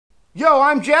Yo,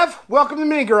 I'm Jeff. Welcome to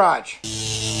Mini Garage.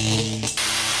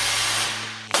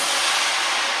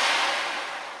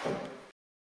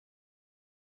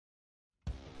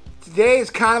 Today is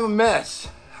kind of a mess.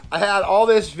 I had all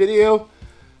this video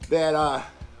that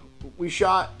we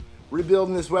shot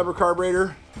rebuilding this Weber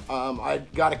carburetor. I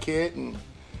got a kit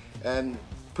and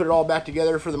put it all back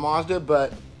together for the Mazda,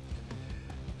 but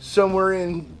somewhere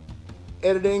in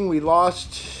editing we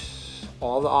lost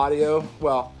all the audio,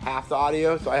 well, half the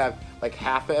audio, so I have like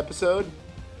half the episode,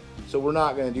 so we're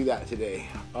not going to do that today.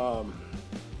 I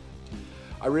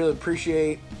really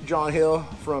appreciate John Hill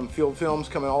from Field Films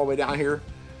coming all the way down here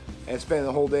and spending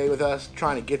the whole day with us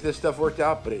trying to get this stuff worked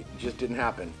out, but it just didn't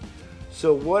happen.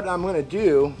 So what I'm going to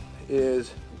do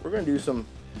is we're going to do some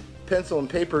pencil and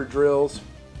paper drills,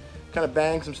 kind of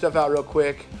bang some stuff out real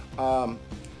quick. I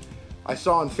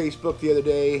saw on Facebook the other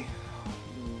day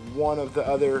one of the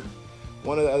other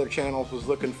channels was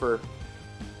looking for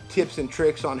tips and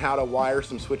tricks on how to wire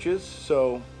some switches,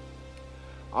 so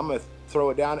I'm gonna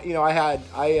throw it down. You know, I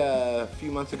a few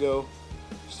months ago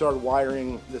started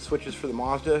wiring the switches for the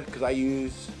Mazda because I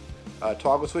use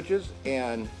toggle switches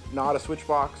and not a switch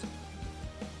box,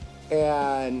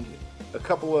 and a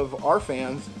couple of our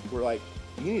fans were like,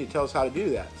 you need to tell us how to do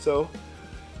that. So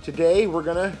today we're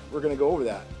gonna go over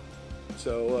that.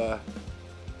 So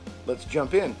let's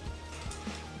jump in.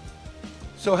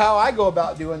 So how I go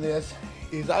about doing this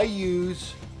is I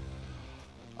use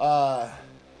a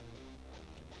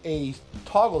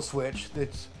toggle switch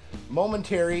that's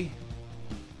momentary.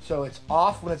 So it's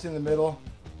off when it's in the middle,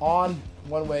 on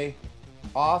one way,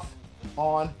 off,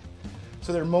 on.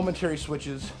 So they're momentary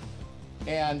switches.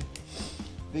 And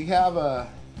they have a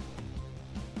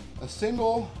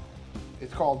single,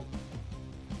 it's called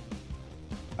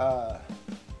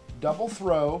double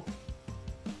throw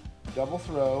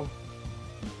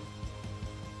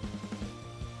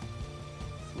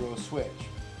switch.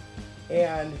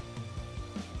 And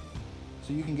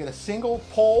so you can get a single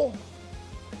pole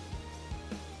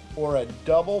or a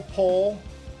double pole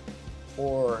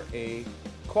or a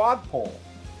quad pole.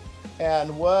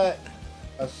 And what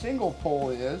a single pole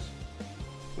is,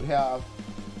 would have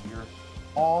your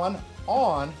on,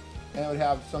 and it would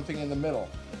have something in the middle.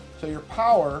 So your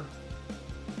power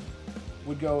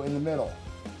would go in the middle.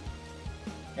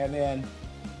 And then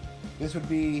this would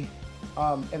be,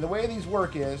 and the way these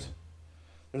work is,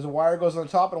 there's a wire goes on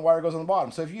the top and a wire goes on the bottom.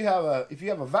 So if you have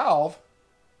a valve,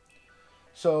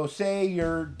 so say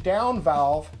your down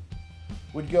valve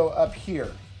would go up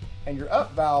here, and your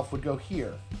up valve would go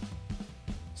here.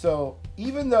 So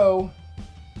even though,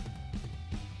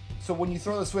 so when you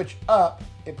throw the switch up,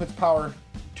 it puts power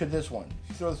to this one. If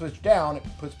you throw the switch down, it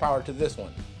puts power to this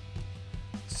one.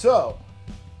 So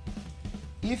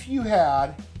if you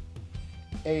had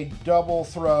a double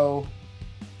throw,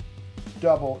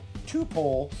 double two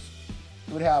poles,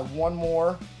 you would have one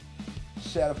more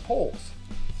set of poles.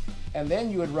 And then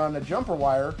you would run a jumper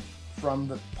wire from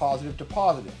the positive to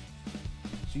positive.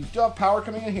 So you still have power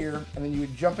coming in here, and then you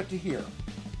would jump it to here.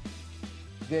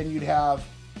 Then you'd have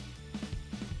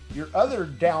your other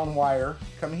down wire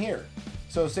come here.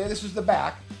 So say this is the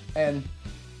back, and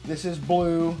this is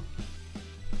blue,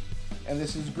 and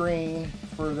this is green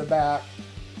for the back,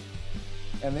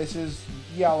 and this is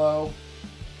yellow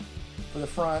for the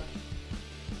front,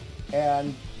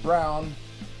 and brown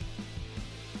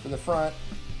for the front.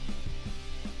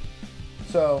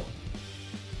 So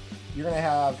you're going to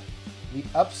have the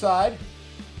upside.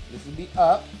 This would be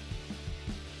up.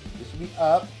 This would be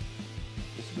up.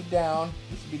 This would be down.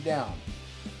 This would be down.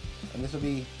 And this will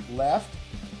be left,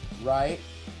 right,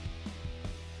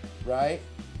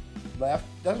 left.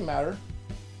 Doesn't matter.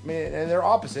 I mean, and they're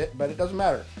opposite, but it doesn't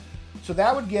matter. So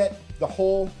that would get the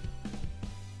whole,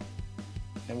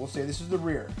 and we'll say this is the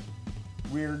rear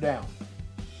down.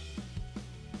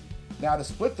 Now to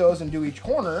split those and do each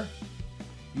corner,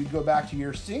 you'd go back to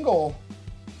your single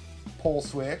pole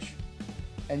switch,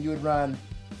 and you would run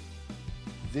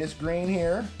this green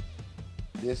here,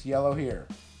 this yellow here,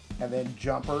 and then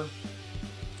jumper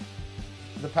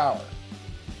the power.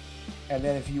 And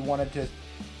then if you wanted to,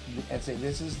 and say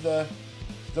this is the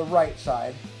right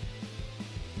side,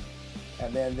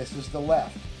 and then this is the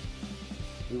left,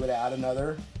 we would add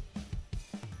another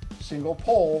single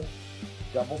pole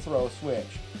double throw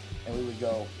switch, and we would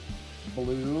go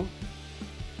blue,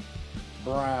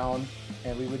 brown,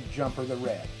 and we would jumper the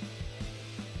red.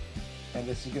 And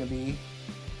this is going to be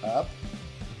up,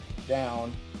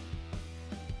 down,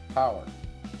 power.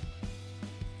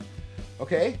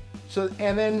 Okay, so,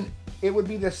 and then it would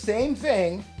be the same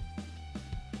thing.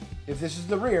 If this is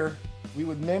the rear, we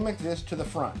would mimic this to the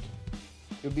front.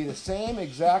 It would be the same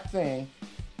exact thing,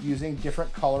 using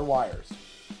different color wires.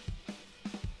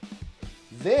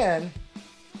 Then,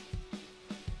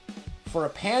 for a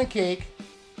pancake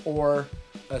or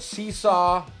a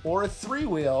seesaw or a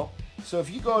three-wheel, so if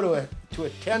you go to a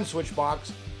 10 switch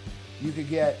box, you could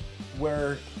get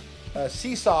where a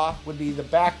seesaw would be the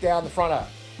back down, the front up,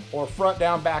 or front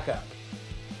down, back up,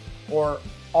 or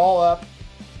all up,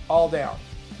 all down.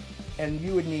 And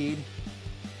you would need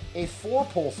a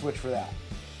 4-pole switch for that.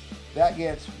 That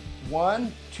gets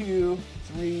 1, 2,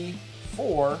 3,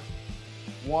 4,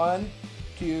 1,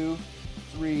 2,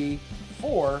 3,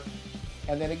 4,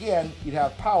 and then again, you'd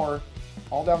have power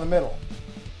all down the middle.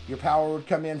 Your power would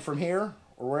come in from here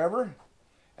or wherever,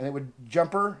 and it would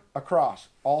jumper across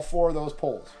all 4 of those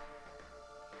poles.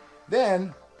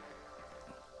 Then,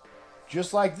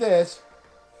 just like this,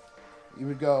 you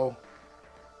would go,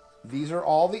 these are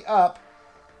all the up,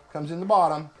 comes in the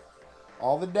bottom,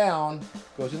 all the down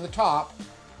goes in the top,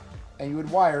 and you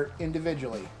would wire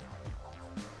individually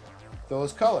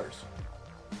those colors.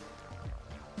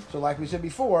 So like we said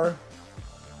before,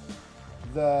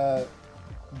 the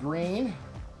green,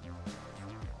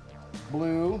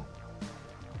 blue,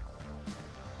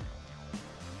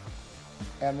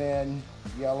 and then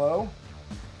yellow,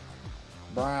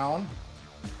 brown,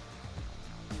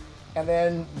 and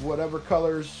then whatever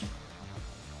colors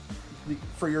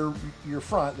for your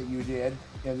front that you did,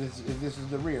 and this is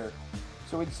the rear.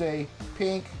 So we'd say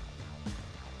pink,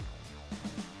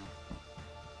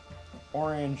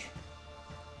 orange,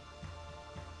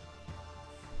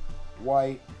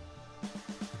 white,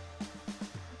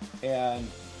 and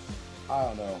I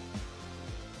don't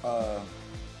know,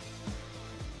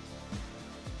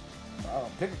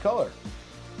 pick a color.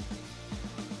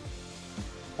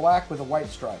 Black with a white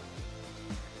stripe.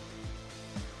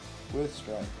 With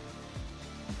stripe.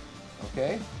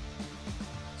 Okay?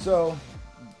 So,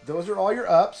 those are all your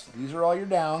ups, these are all your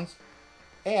downs,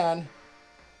 and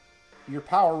your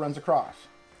power runs across.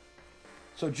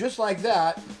 So just like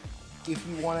that, if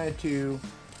you wanted to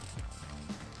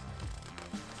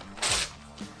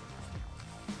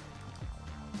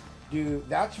do,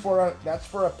 that's for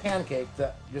a pancake,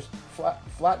 that just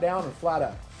flat down and flat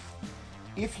up.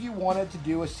 If you wanted to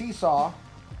do a seesaw,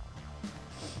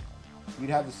 you'd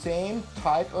have the same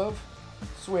type of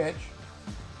switch,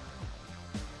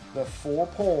 the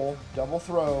 4-pole double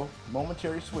throw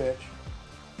momentary switch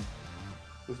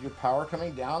with your power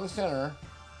coming down the center.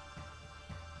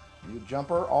 You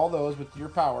jumper all those with your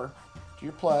power to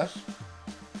your plus,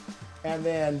 and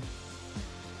then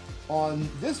on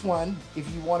this one,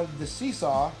 if you wanted the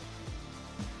seesaw,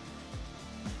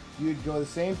 you'd go the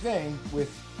same thing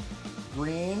with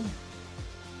green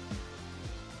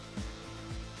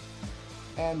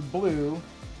and blue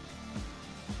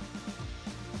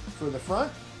for the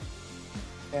front,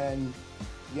 and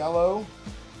yellow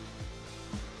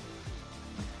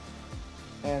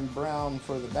and brown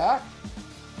for the back.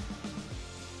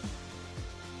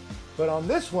 But on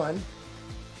this one,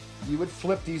 you would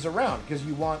flip these around, because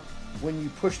you want, when you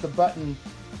push the button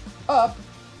up,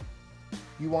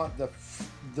 you want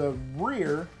the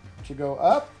rear to go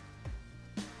up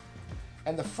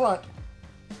and the front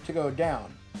to go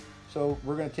down. So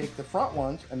we're going to take the front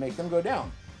ones and make them go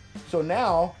down. So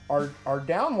now our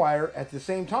down wire at the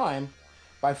same time,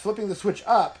 by flipping the switch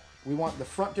up, we want the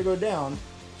front to go down.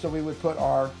 So we would put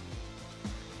our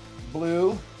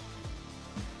blue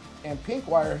and pink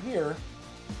wire here,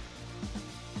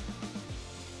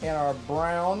 and our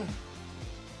brown,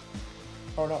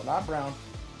 oh no, not brown,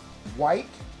 white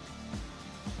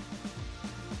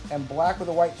and black with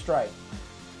a white stripe.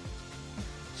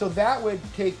 So that would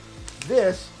take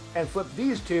this and flip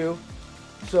these two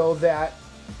so that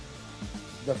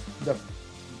the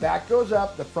back goes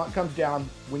up, the front comes down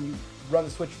when you run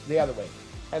the switch the other way.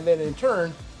 And then in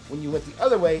turn, when you went the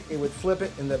other way, it would flip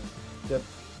it, and the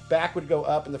back would go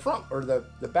up and the front, or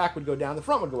the back would go down, the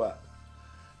front would go up.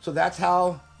 So that's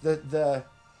how the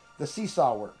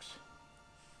seesaw works.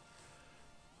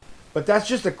 But that's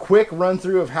just a quick run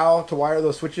through of how to wire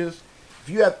those switches. If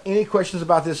you have any questions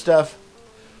about this stuff,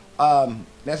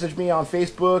 message me on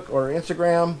Facebook or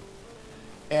Instagram,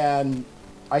 and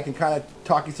I can kind of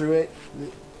talk you through it,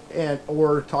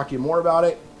 or talk to you more about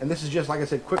it. And this is just, like I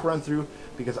said, quick run through,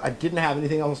 because I didn't have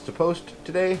anything else to post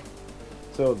today.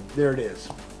 So there it is.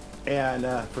 And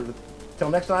till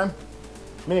next time,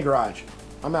 Mini Garage,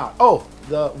 I'm out. Oh,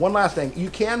 the one last thing, you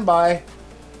can buy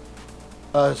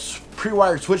a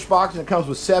pre-wired switch box, and it comes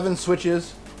with 7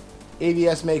 switches.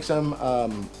 AVS makes them.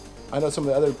 I know some of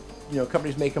the other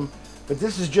companies make them, but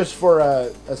this is just for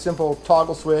a simple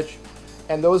toggle switch.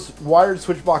 And those wired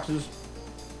switch boxes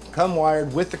come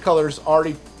wired with the colors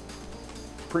already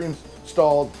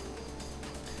installed,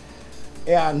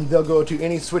 and they'll go to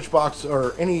any switch box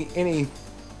or any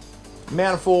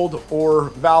manifold or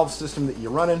valve system that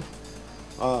you're running.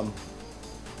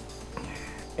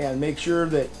 And make sure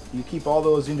that you keep all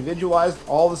those individualized,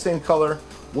 all the same color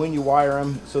when you wire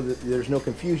them, so that there's no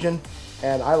confusion.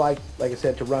 And I like I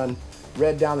said, to run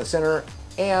red down the center,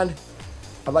 and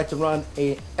I'd like to run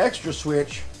a extra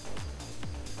switch,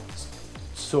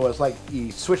 so it's like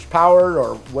you switch power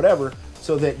or whatever,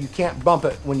 so that you can't bump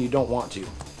it when you don't want to.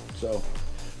 So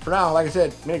for now, like I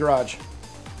said, Mini Garage.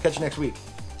 Catch you next week.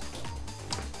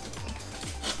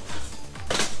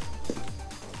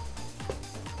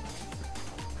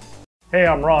 Hey,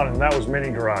 I'm Ron, and that was Mini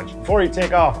Garage. Before you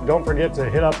take off, don't forget to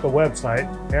hit up the website,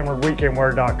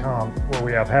 hammeredweekendwear.com, where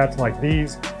we have hats like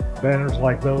these, banners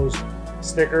like those,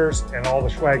 stickers, and all the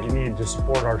swag you need to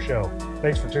support our show.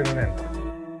 Thanks for tuning in.